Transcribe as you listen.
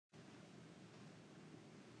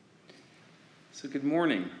So good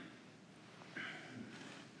morning.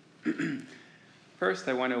 First,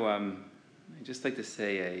 I want to I'd just like to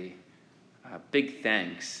say a big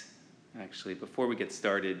thanks, actually, before we get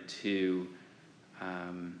started, to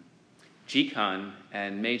GCon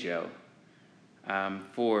and Majo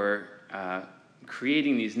for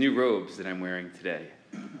creating these new robes that I'm wearing today.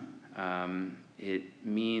 It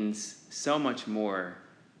means so much more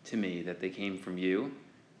to me that they came from you,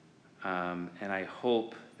 and I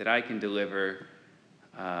hope that I can deliver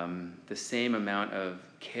the same amount of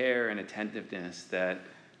care and attentiveness that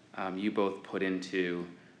you both put into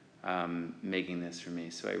making this for me.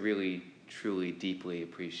 So I really, truly, deeply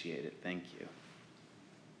appreciate it. Thank you.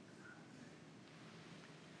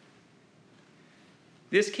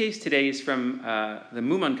 This case today is from the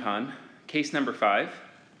Mumonkan, case number 5,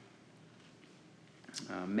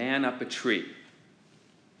 Man Up a Tree.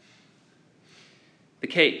 The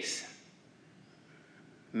case.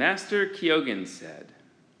 Master Kyogen said,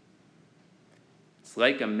 "It's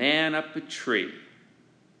like a man up a tree,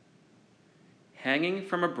 hanging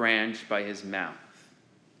from a branch by his mouth.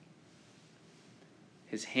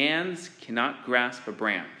 His hands cannot grasp a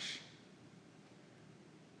branch.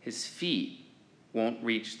 His feet won't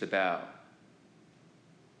reach the bough.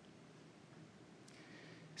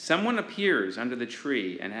 Someone appears under the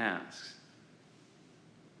tree and asks,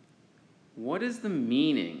 'What is the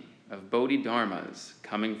meaning of Bodhidharmas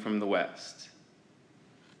coming from the West?'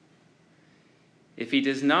 If he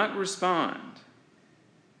does not respond,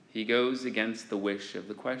 he goes against the wish of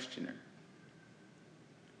the questioner.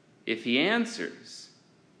 If he answers,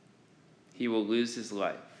 he will lose his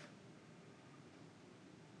life.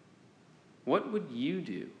 What would you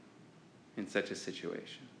do in such a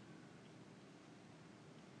situation?"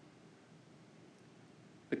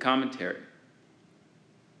 The commentary.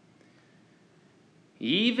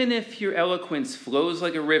 Even if your eloquence flows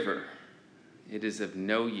like a river, it is of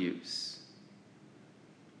no use.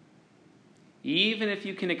 Even if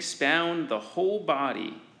you can expound the whole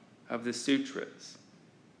body of the sutras,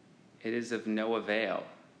 it is of no avail.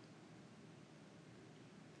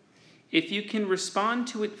 If you can respond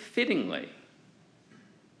to it fittingly,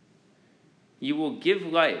 you will give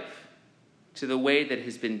life to the way that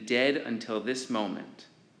has been dead until this moment,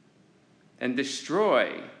 and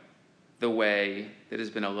destroy the way that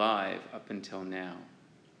has been alive up until now.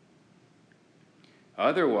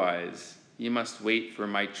 Otherwise, you must wait for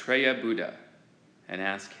Maitreya Buddha and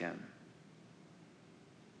ask him.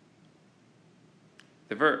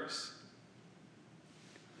 The verse.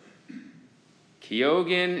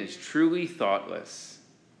 Kyogen is truly thoughtless.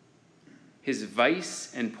 His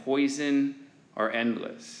vice and poison are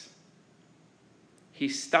endless. He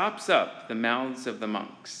stops up the mouths of the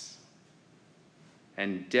monks,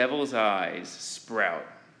 and devil's eyes sprout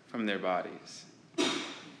from their bodies.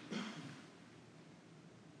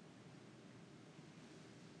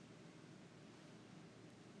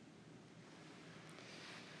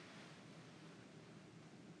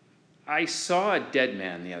 I saw a dead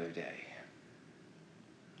man the other day.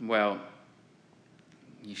 Well,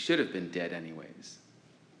 he should have been dead anyways.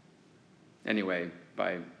 Anyway,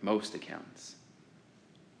 by most accounts.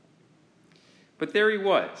 But there he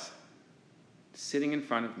was, sitting in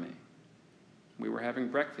front of me. We were having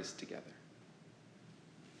breakfast together.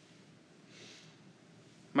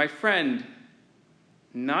 My friend,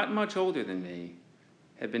 not much older than me,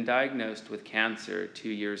 had been diagnosed with cancer 2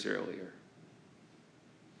 years earlier.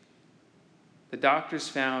 The doctors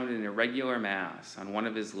found an irregular mass on one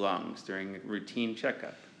of his lungs during a routine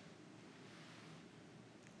checkup.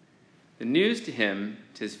 The news to him,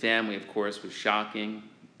 to his family, of course, was shocking,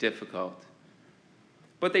 difficult.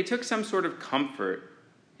 But they took some sort of comfort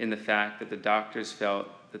in the fact that the doctors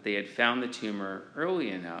felt that they had found the tumor early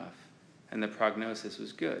enough and the prognosis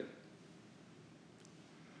was good.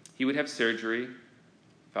 He would have surgery,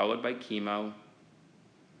 followed by chemo,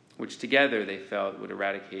 which together they felt would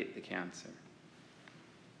eradicate the cancer.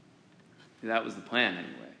 That was the plan,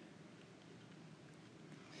 anyway.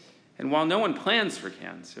 And while no one plans for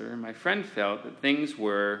cancer, my friend felt that things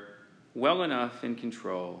were well enough in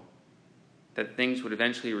control that things would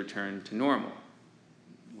eventually return to normal,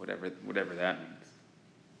 whatever that means.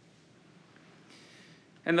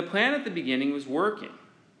 And the plan at the beginning was working.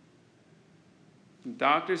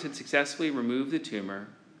 Doctors had successfully removed the tumor,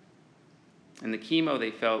 and the chemo, they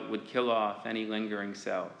felt, would kill off any lingering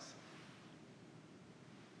cells.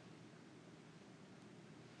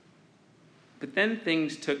 But then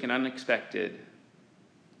things took an unexpected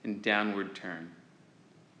and downward turn.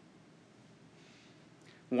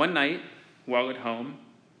 One night, while at home,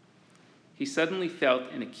 he suddenly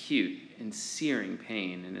felt an acute and searing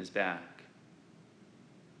pain in his back.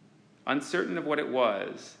 Uncertain of what it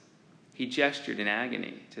was, he gestured in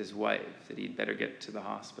agony to his wife that he'd better get to the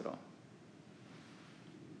hospital.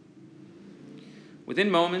 Within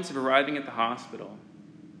moments of arriving at the hospital,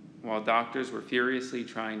 while doctors were furiously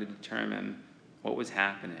trying to determine what was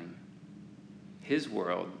happening, his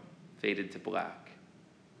world faded to black.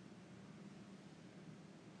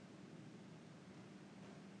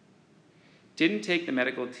 Didn't take the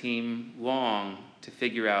medical team long to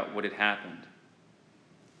figure out what had happened.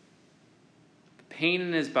 The pain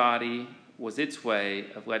in his body was its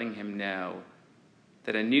way of letting him know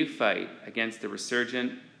that a new fight against the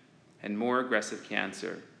resurgent and more aggressive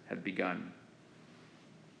cancer had begun.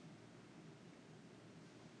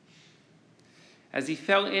 As he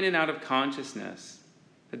fell in and out of consciousness,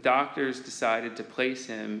 the doctors decided to place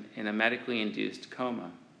him in a medically induced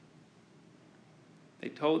coma. They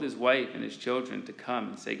told his wife and his children to come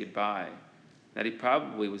and say goodbye, that he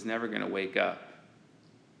probably was never going to wake up.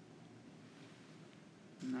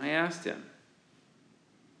 And I asked him,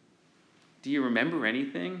 "Do you remember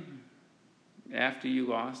anything after you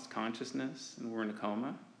lost consciousness and were in a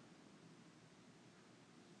coma?"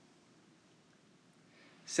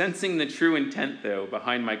 Sensing the true intent, though,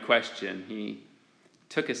 behind my question, he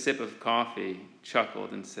took a sip of coffee,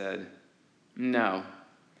 chuckled, and said, "No,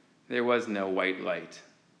 there was no white light."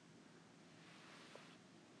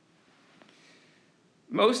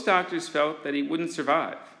 Most doctors felt that he wouldn't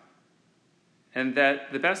survive, and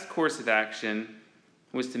that the best course of action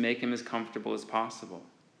was to make him as comfortable as possible.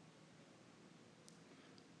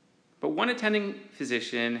 But one attending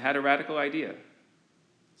physician had a radical idea.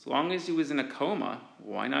 As long as he was in a coma,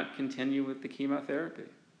 why not continue with the chemotherapy?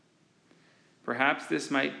 Perhaps this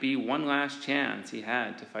might be one last chance he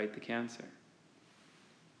had to fight the cancer.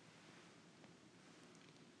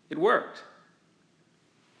 It worked,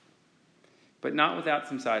 but not without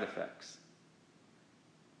some side effects.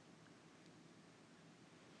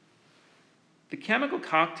 The chemical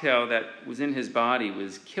cocktail that was in his body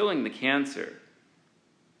was killing the cancer.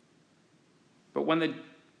 But when the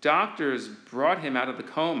doctors brought him out of the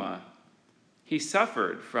coma, he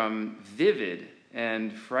suffered from vivid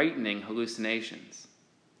and frightening hallucinations.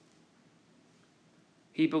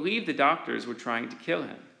 He believed the doctors were trying to kill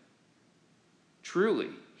him. Truly,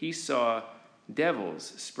 he saw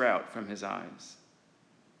devils sprout from his eyes.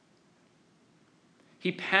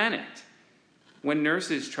 He panicked when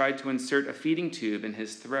nurses tried to insert a feeding tube in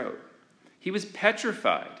his throat. He was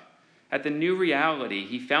petrified at the new reality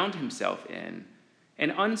he found himself in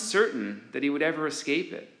and uncertain that he would ever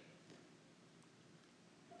escape it.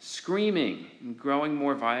 Screaming and growing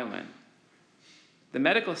more violent, the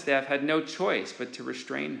medical staff had no choice but to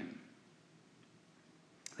restrain him.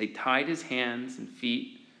 They tied his hands and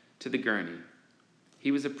feet to the gurney. He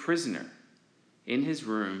was a prisoner in his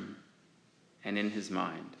room and in his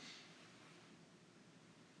mind.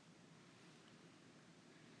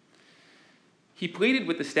 He pleaded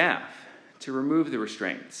with the staff to remove the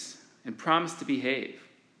restraints and promised to behave.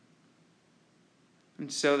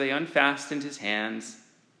 And so they unfastened his hands,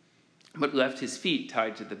 but left his feet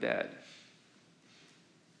tied to the bed.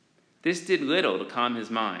 This did little to calm his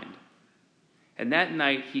mind, and that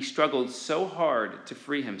night he struggled so hard to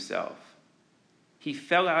free himself, he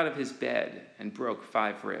fell out of his bed and broke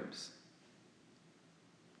 5 ribs.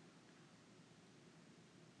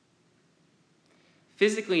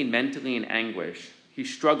 Physically and mentally in anguish, he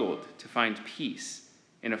struggled to find peace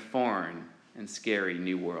in a foreign and scary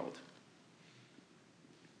new world.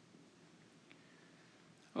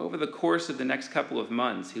 Over the course of the next couple of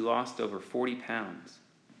months, he lost over 40 pounds.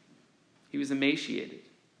 He was emaciated.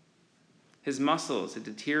 His muscles had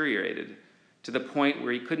deteriorated to the point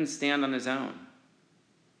where he couldn't stand on his own.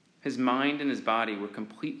 His mind and his body were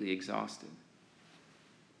completely exhausted.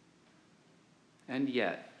 And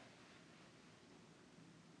yet,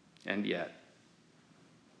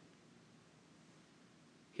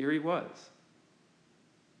 here he was,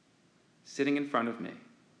 sitting in front of me.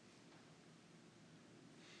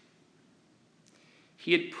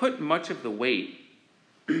 He had put much of the weight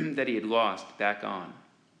that he had lost back on.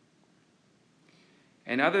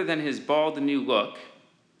 And other than his bald new look,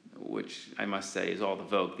 which I must say is all the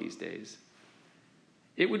vogue these days,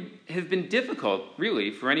 it would have been difficult, really,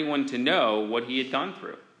 for anyone to know what he had gone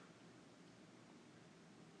through.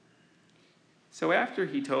 So after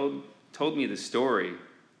he told me the story,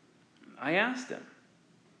 I asked him,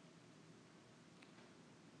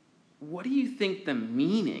 "What do you think the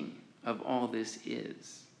meaning of all this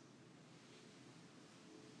is?"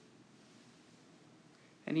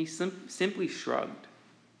 And he simply shrugged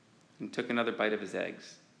and took another bite of his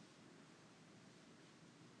eggs.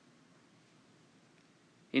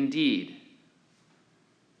 Indeed,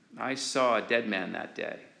 I saw a dead man that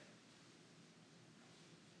day.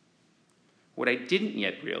 What I didn't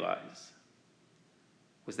yet realize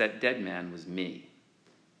was that dead man was me.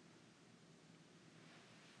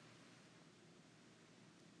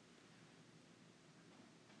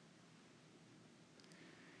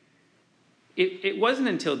 It wasn't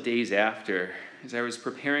until days after, as I was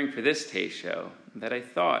preparing for this Taste Show, that I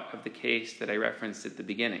thought of the case that I referenced at the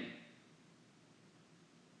beginning.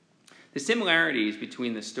 The similarities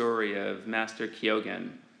between the story of Master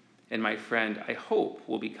Kyogen and my friend, I hope,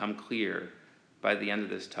 will become clear by the end of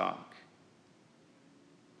this talk.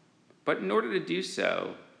 But in order to do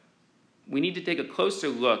so, we need to take a closer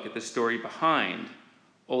look at the story behind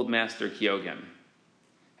old Master Kyogen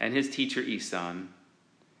and his teacher Isan,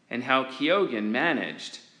 and how Kyogen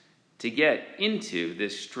managed to get into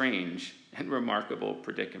this strange and remarkable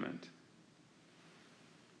predicament.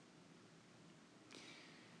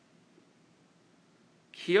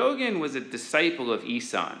 Kyogen was a disciple of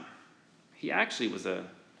Isan. He actually was a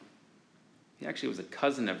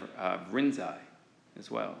cousin of Rinzai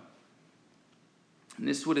as well. And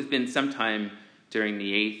this would have been sometime during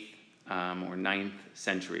the 8th or 9th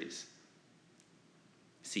centuries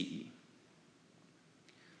CE.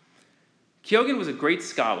 Kyogen was a great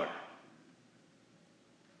scholar,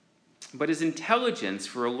 but his intelligence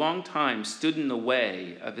for a long time stood in the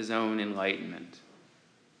way of his own enlightenment.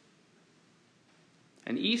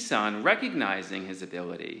 And Isan, recognizing his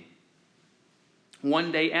ability,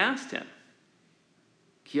 one day asked him,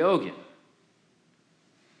 "Kyogen,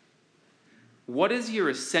 what is your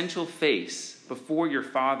essential face before your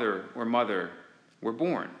father or mother were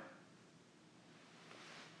born?"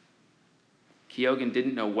 Kyogen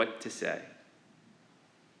didn't know what to say.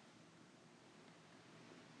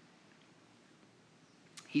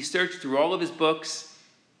 He searched through all of his books,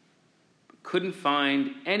 but couldn't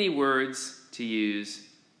find any words to use,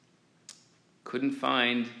 couldn't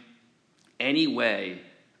find any way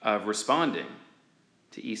of responding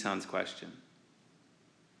to Isan's question.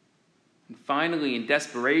 And finally, in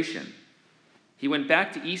desperation, he went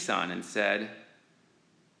back to Isan and said,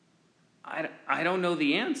 I don't know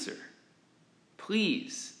the answer.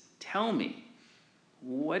 Please tell me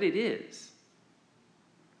what it is."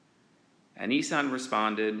 And Isan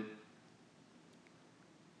responded,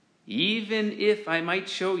 "Even if I might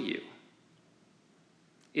show you,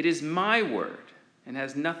 it is my word and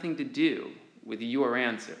has nothing to do with your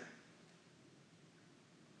answer."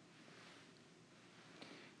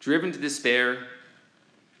 Driven to despair,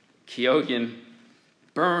 Kyogen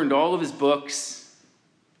burned all of his books,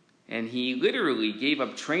 and he literally gave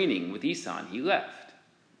up training with Isan. He left.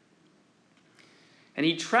 And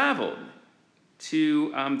he traveled to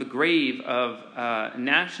the grave of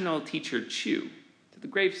National Teacher Chu, to the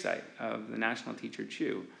gravesite of the National Teacher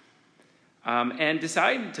Chu, and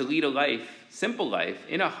decided to lead a simple life,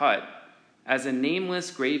 in a hut as a nameless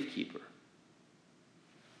gravekeeper.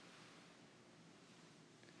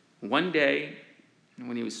 One day,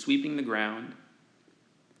 when he was sweeping the ground,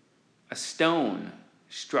 a stone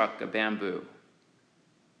struck a bamboo.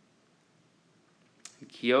 And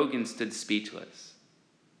Kyogen stood speechless,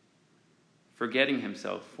 forgetting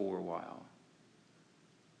himself for a while.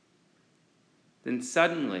 Then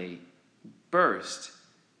suddenly burst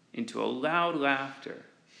into a loud laughter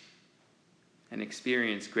and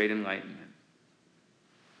experienced great enlightenment.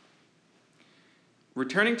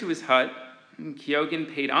 Returning to his hut,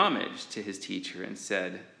 Kyogen paid homage to his teacher and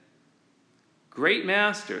said, "Great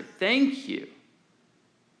master, thank you.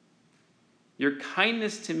 Your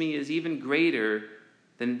kindness to me is even greater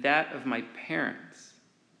than that of my parents.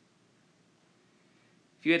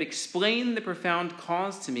 If you had explained the profound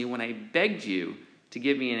cause to me when I begged you to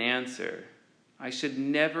give me an answer, I should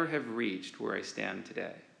never have reached where I stand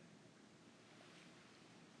today."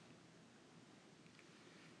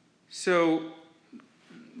 So,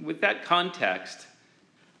 with that context,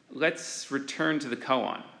 let's return to the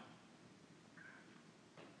koan.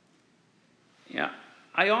 Yeah,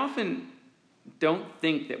 I often don't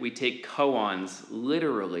think that we take koans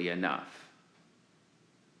literally enough.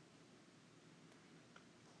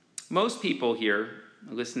 Most people here,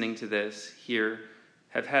 listening to this here,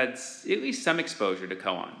 have had at least some exposure to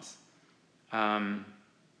koans.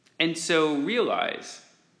 And so realize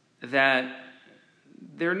that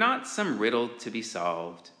they're not some riddle to be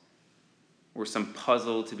solved or some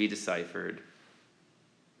puzzle to be deciphered.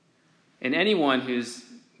 And anyone who's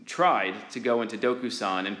tried to go into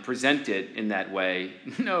Dokusan and present it in that way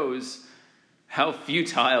knows how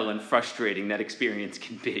futile and frustrating that experience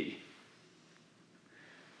can be.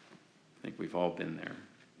 I think we've all been there.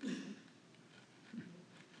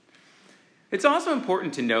 It's also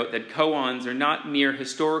important to note that koans are not mere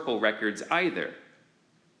historical records either.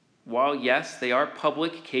 While, yes, they are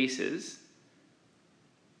public cases,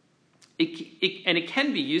 and it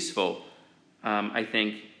can be useful, I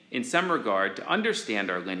think, in some regard, to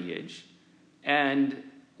understand our lineage and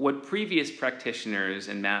what previous practitioners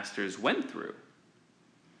and masters went through.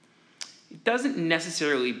 It doesn't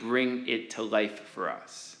necessarily bring it to life for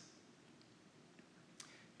us.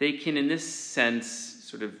 They can, in this sense,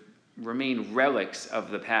 sort of remain relics of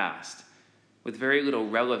the past with very little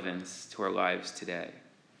relevance to our lives today.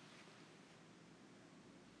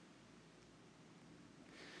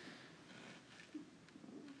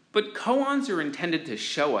 But koans are intended to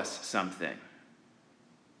show us something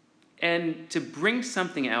and to bring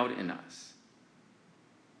something out in us.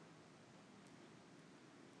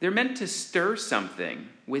 They're meant to stir something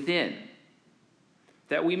within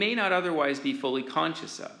that we may not otherwise be fully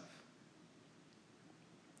conscious of.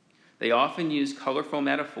 They often use colorful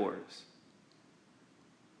metaphors.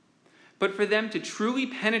 But for them to truly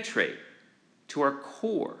penetrate to our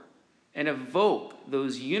core and evoke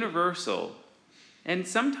those universal and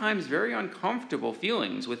sometimes very uncomfortable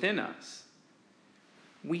feelings within us,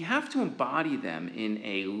 we have to embody them in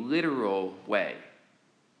a literal way.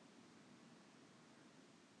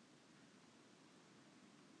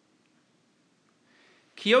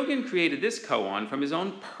 Kyogen created this koan from his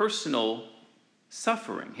own personal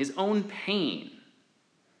suffering, his own pain.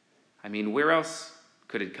 I mean, where else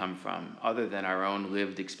could it come from other than our own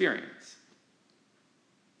lived experience?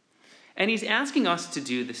 And he's asking us to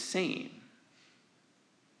do the same.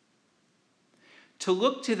 To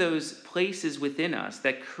look to those places within us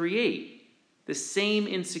that create the same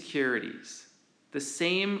insecurities, the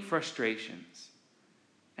same frustrations,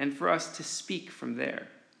 and for us to speak from there.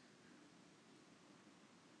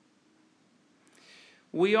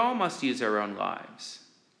 We all must use our own lives,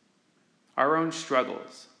 our own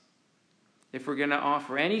struggles, if we're going to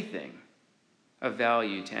offer anything of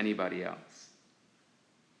value to anybody else.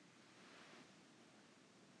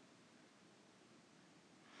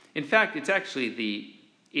 In fact, it's actually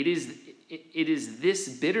it is this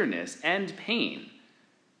bitterness and pain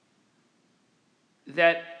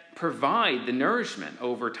that provide the nourishment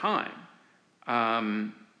over time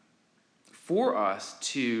for us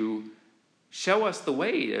to show us the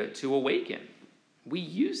way to awaken. We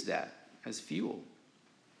use that as fuel.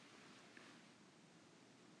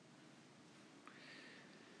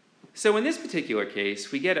 So in this particular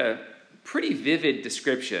case, we get a pretty vivid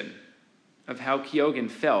description of how Kyogen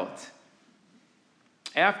felt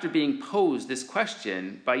after being posed this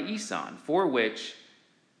question by Isan, for which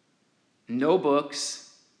no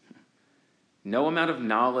books, no amount of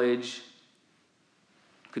knowledge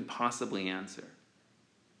could possibly answer.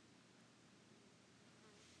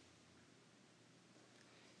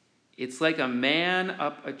 It's like a man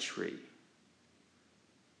up a tree,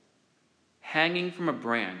 hanging from a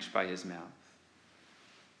branch by his mouth.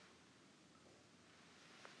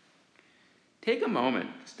 Take a moment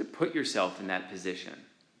just to put yourself in that position.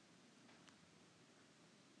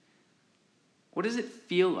 What does it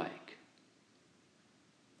feel like?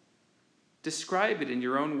 Describe it in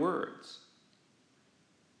your own words.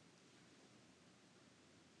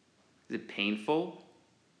 Is it painful?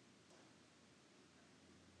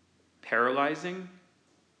 Paralyzing?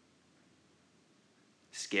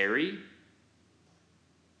 Scary?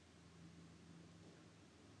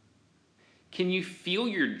 Can you feel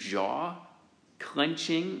your jaw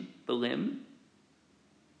clenching the limb?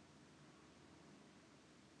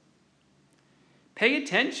 Pay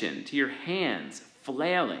attention to your hands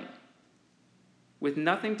flailing with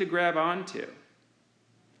nothing to grab onto,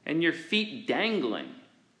 and your feet dangling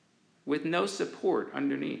with no support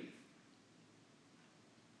underneath.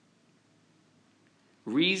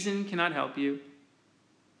 Reason cannot help you.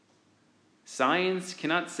 Science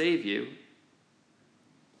cannot save you.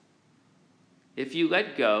 If you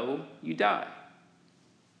let go, you die.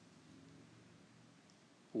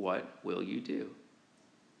 What will you do?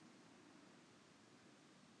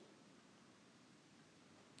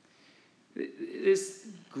 This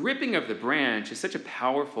gripping of the branch is such a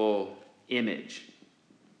powerful image.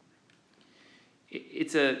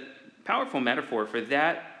 It's a powerful metaphor for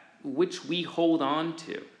that which we hold on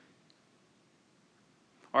to.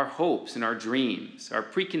 Our hopes and our dreams, our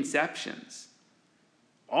preconceptions,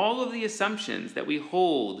 all of the assumptions that we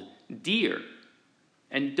hold dear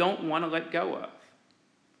and don't want to let go of.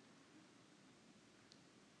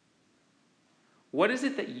 What is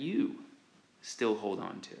it that you still hold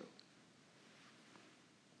on to?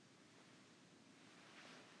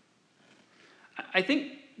 I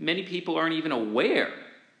think many people aren't even aware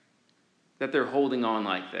that they're holding on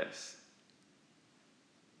like this.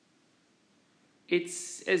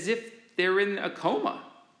 it's as if they're in a coma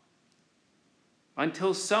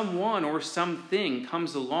until someone or something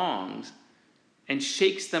comes along and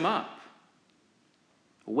shakes them up,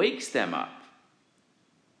 wakes them up,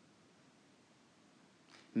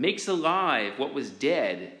 makes alive what was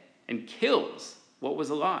dead and kills what was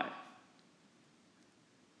alive.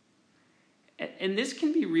 And this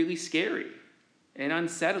can be really scary and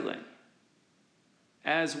unsettling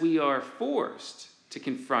as we are forced to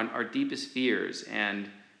confront our deepest fears and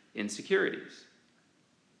insecurities.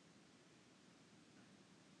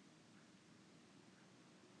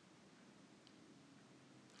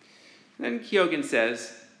 Then Kyogen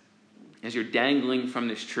says, as you're dangling from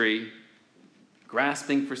this tree,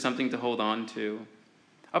 grasping for something to hold on to,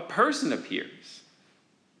 a person appears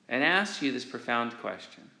and asks you this profound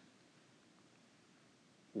question.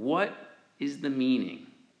 What is the meaning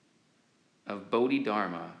of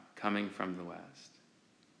Bodhidharma coming from the West?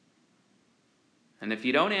 And if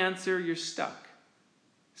you don't answer, you're stuck,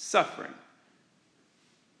 suffering,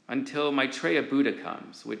 until Maitreya Buddha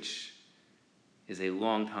comes, which is a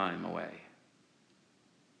long time away.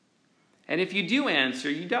 And if you do answer,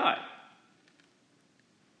 you die.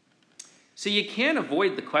 So you can't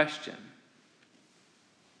avoid the question,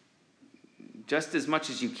 just as much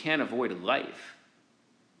as you can't avoid life.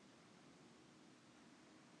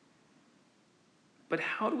 But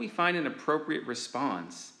how do we find an appropriate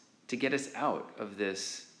response to get us out of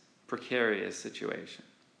this precarious situation?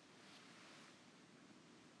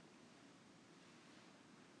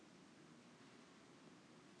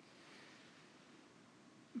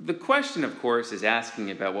 The question, of course, is asking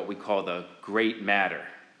about what we call the great matter,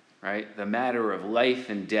 right? The matter of life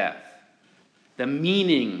and death, the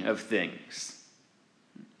meaning of things.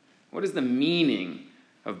 What is the meaning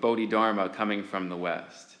of Bodhidharma coming from the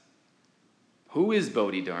West? Who is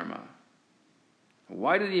Bodhidharma?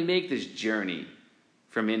 Why did he make this journey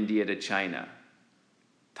from India to China?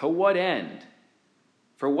 To what end?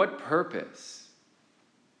 For what purpose?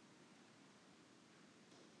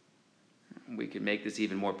 We could make this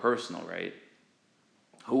even more personal, right?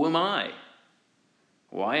 Who am I?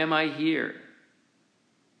 Why am I here?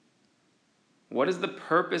 What is the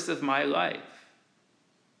purpose of my life?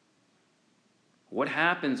 What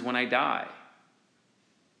happens when I die?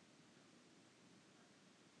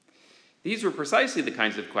 These were precisely the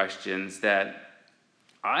kinds of questions that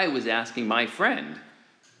I was asking my friend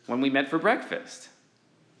when we met for breakfast.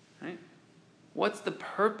 Right? What's the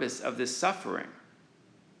purpose of this suffering?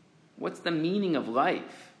 What's the meaning of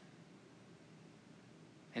life?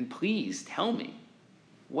 And please tell me,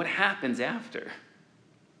 what happens after?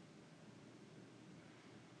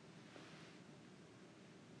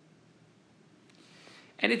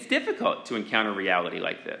 And it's difficult to encounter reality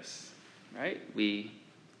like this, right? We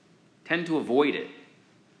tend to avoid it,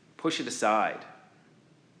 push it aside.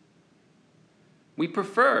 We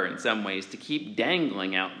prefer, in some ways, to keep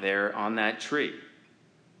dangling out there on that tree,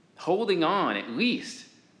 holding on at least,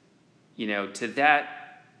 to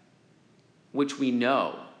that which we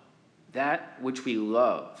know, that which we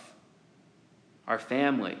love, our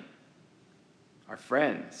family, our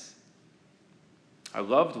friends, our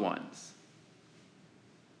loved ones.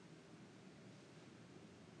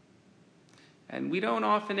 And we don't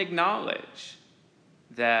often acknowledge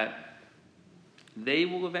that they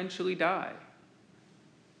will eventually die.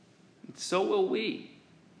 And so will we.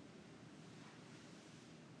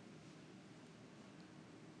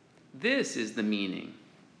 This is the meaning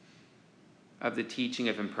of the teaching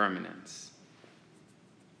of impermanence.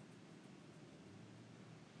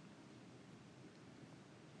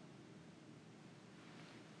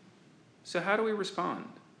 So how do we respond?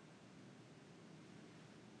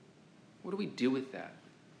 What do we do with that?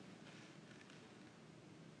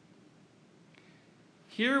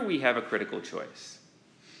 Here we have a critical choice.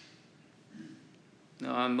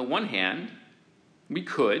 Now, on the one hand, we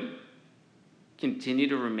could continue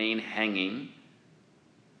to remain hanging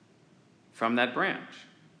from that branch,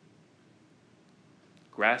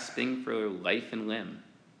 grasping for life and limb.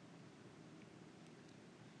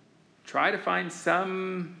 Try to find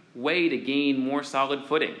some way to gain more solid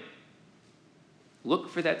footing. Look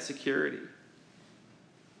for that security.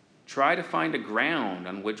 Try to find a ground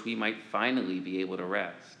on which we might finally be able to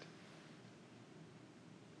rest.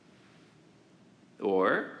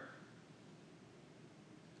 Or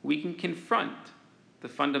we can confront the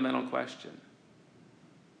fundamental question.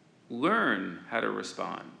 Learn how to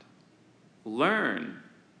respond. Learn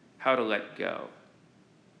how to let go.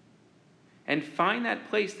 And find that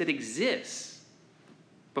place that exists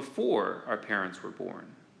before our parents were born.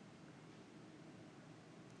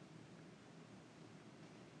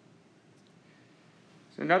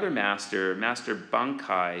 Another master, Master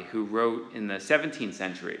Bankai, who wrote in the 17th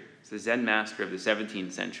century, it's the Zen master of the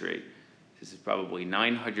 17th century. This is probably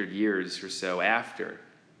 900 years or so after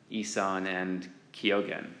Isan and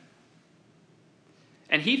Kyogen.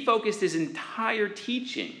 And he focused his entire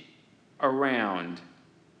teaching around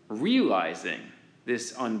realizing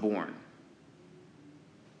this unborn,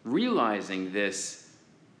 realizing this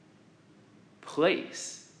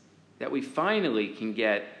place that we finally can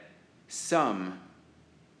get some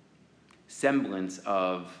semblance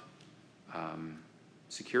of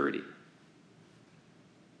security.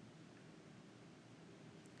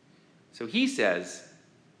 So he says,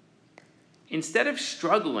 instead of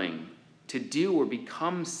struggling to do or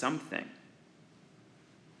become something,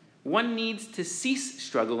 one needs to cease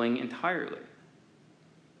struggling entirely.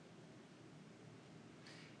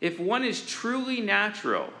 If one is truly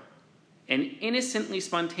natural and innocently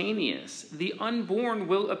spontaneous, the unborn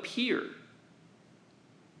will appear.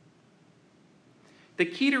 The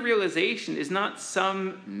key to realization is not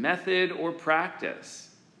some method or practice,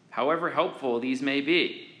 however helpful these may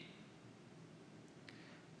be,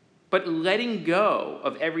 but letting go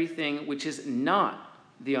of everything which is not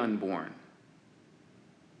the unborn.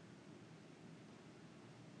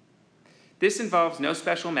 This involves no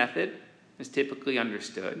special method, as typically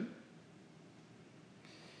understood.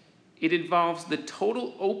 It involves the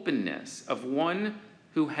total openness of one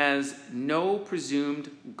who has no presumed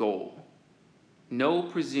goal, no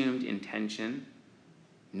presumed intention,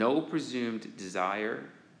 no presumed desire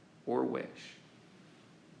or wish.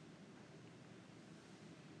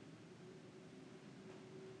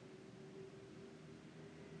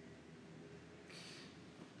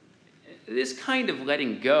 This kind of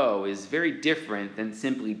letting go is very different than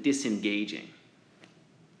simply disengaging.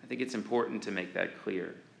 I think it's important to make that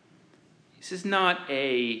clear. This is not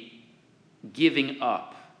a giving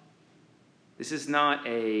up. This is not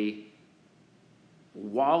a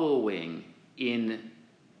wallowing in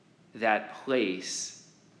that place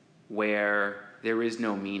where there is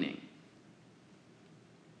no meaning.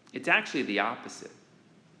 It's actually the opposite.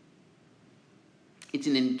 It's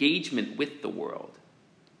an engagement with the world.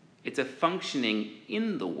 It's a functioning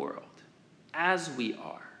in the world as we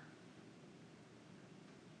are.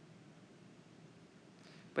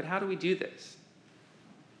 But how do we do this?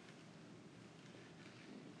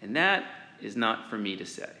 And that is not for me to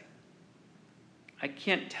say. I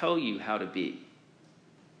can't tell you how to be.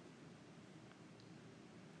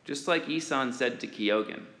 Just like Isan said to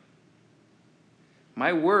Kyogen,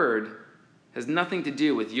 my word has nothing to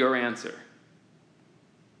do with your answer.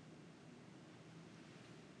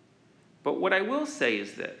 But what I will say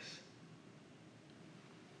is this.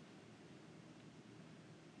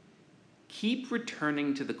 Keep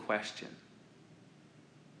returning to the question.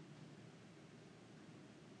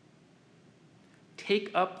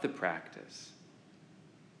 Take up the practice.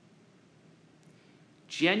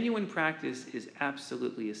 Genuine practice is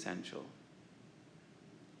absolutely essential.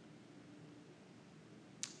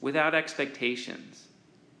 Without expectations,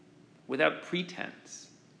 without pretense,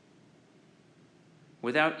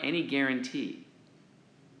 without any guarantee.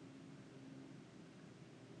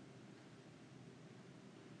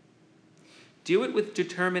 Do it with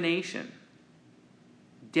determination,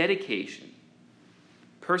 dedication,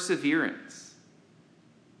 perseverance.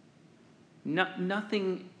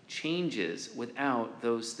 Nothing changes without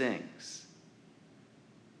those things.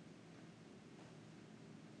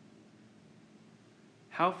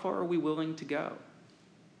 How far are we willing to go?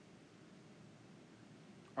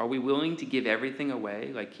 Are we willing to give everything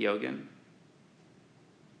away like Kyogen?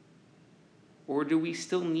 Or do we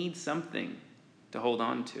still need something to hold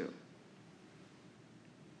on to?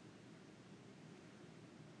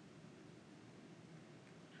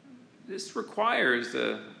 This requires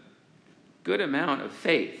a good amount of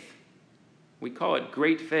faith. We call it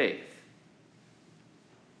great faith.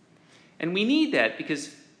 And we need that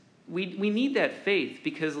because we need that faith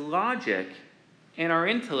because logic and our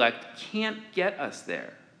intellect can't get us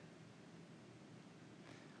there.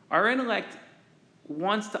 Our intellect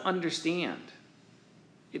wants to understand.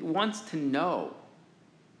 It wants to know.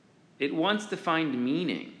 It wants to find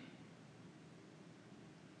meaning.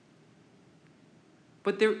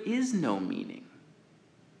 But there is no meaning.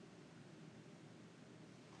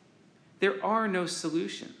 There are no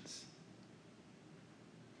solutions.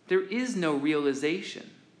 There is no realization.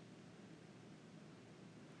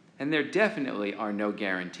 And there definitely are no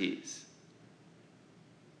guarantees.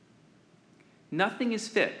 Nothing is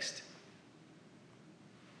fixed.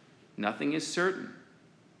 Nothing is certain.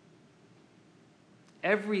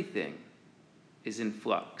 Everything is in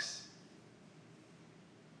flux.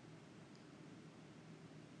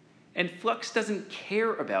 And Flux doesn't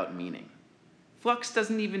care about meaning. Flux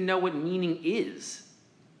doesn't even know what meaning is.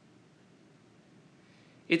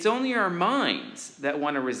 It's only our minds that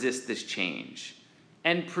want to resist this change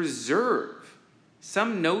and preserve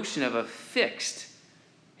some notion of a fixed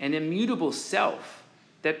and immutable self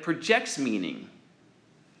that projects meaning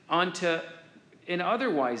onto an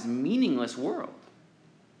otherwise meaningless world.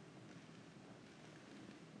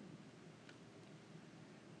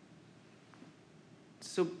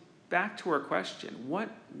 So back to our question, what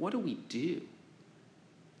do we do?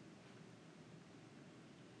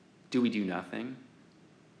 Do we do nothing?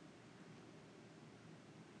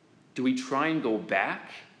 Do we try and go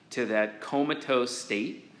back to that comatose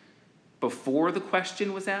state before the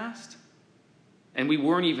question was asked? And we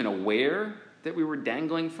weren't even aware that we were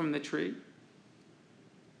dangling from the tree?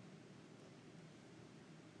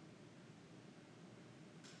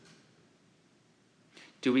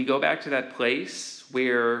 Do we go back to that place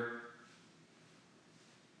where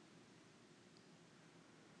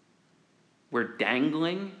we're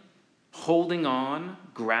dangling, holding on,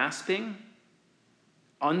 grasping,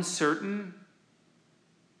 uncertain,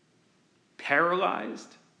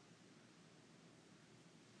 paralyzed?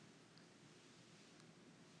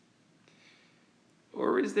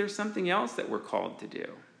 Or is there something else that we're called to do?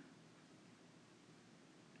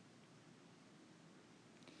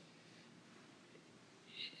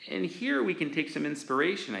 And here we can take some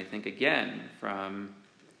inspiration, I think, again, from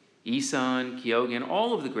Isan, Kyogen,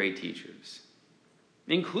 all of the great teachers,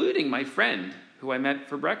 including my friend who I met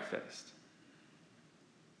for breakfast.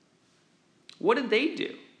 What did they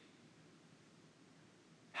do?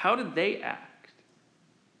 How did they act?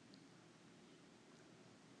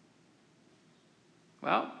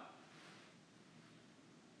 Well,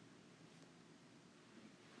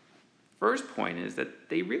 first point is that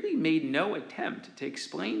they really made no attempt to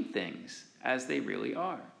explain things as they really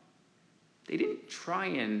are. They didn't try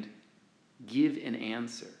and give an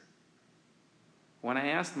answer. When I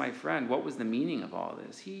asked my friend what was the meaning of all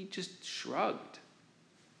this, he just shrugged.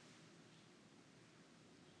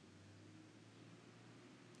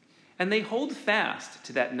 And they hold fast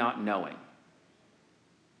to that not knowing.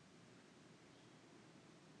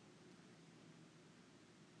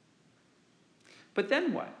 But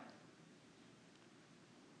then what?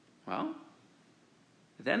 Well,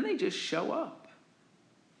 then they just show up.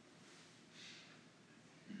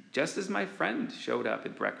 Just as my friend showed up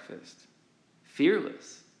at breakfast.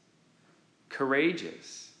 Fearless,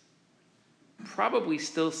 courageous, probably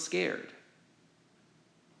still scared,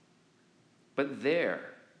 but there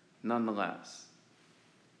nonetheless.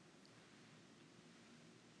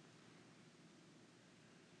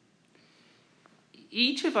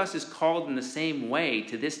 Each of us is called in the same way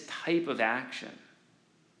to this type of action,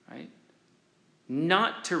 right?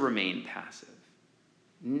 Not to remain passive,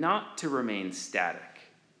 not to remain static,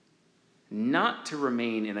 not to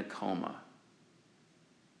remain in a coma.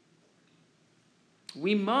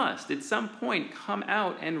 We must, at some point, come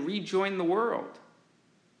out and rejoin the world.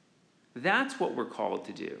 That's what we're called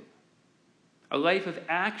to do. A life of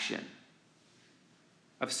action,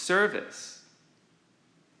 of service,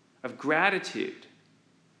 of gratitude,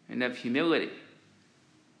 and of humility.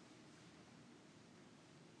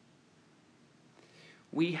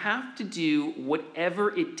 We have to do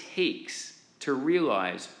whatever it takes to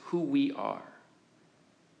realize who we are.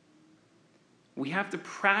 We have to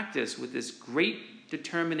practice with this great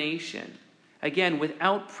determination, again,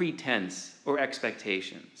 without pretense or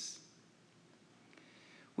expectations.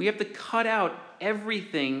 We have to cut out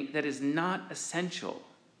everything that is not essential.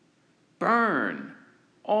 Burn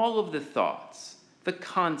all of the thoughts, the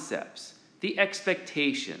concepts, the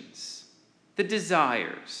expectations, the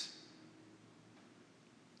desires.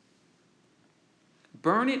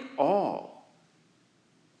 Burn it all.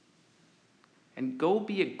 And go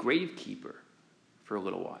be a gravekeeper for a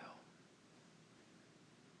little while.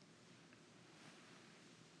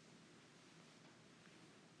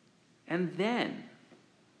 And then,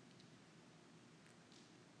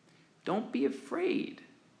 don't be afraid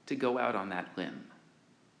to go out on that limb.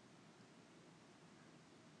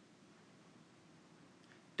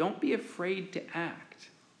 Don't be afraid to act.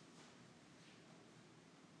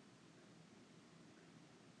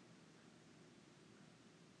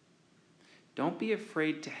 Don't be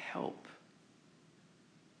afraid to help,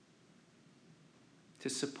 to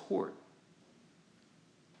support,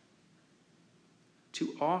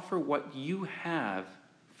 to offer what you have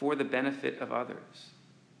for the benefit of others.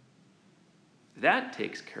 That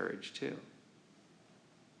takes courage too.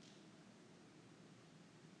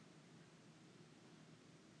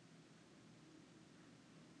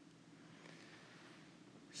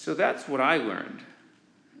 So that's what I learned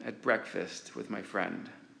at breakfast with my friend.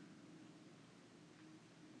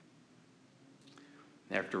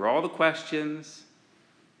 After all the questions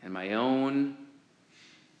and my own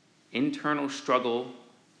internal struggle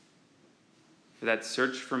for that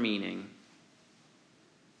search for meaning,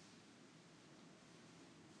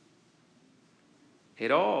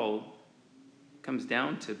 it all comes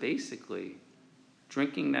down to basically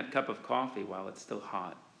drinking that cup of coffee while it's still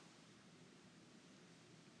hot.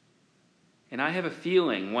 And I have a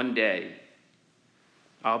feeling one day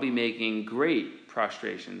I'll be making great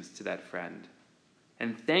prostrations to that friend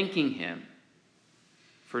and thanking him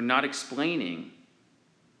for not explaining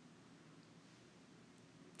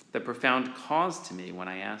the profound cause to me when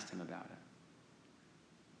I asked him about it.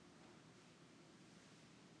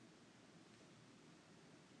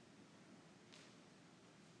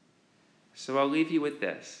 So I'll leave you with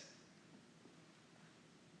this.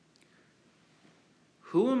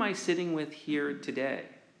 Who am I sitting with here today?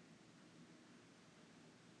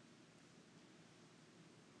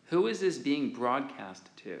 Who is this being broadcast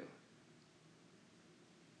to?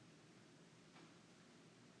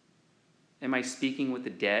 Am I speaking with the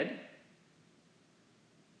dead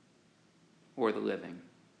or the living?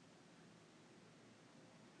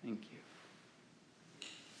 Thank you.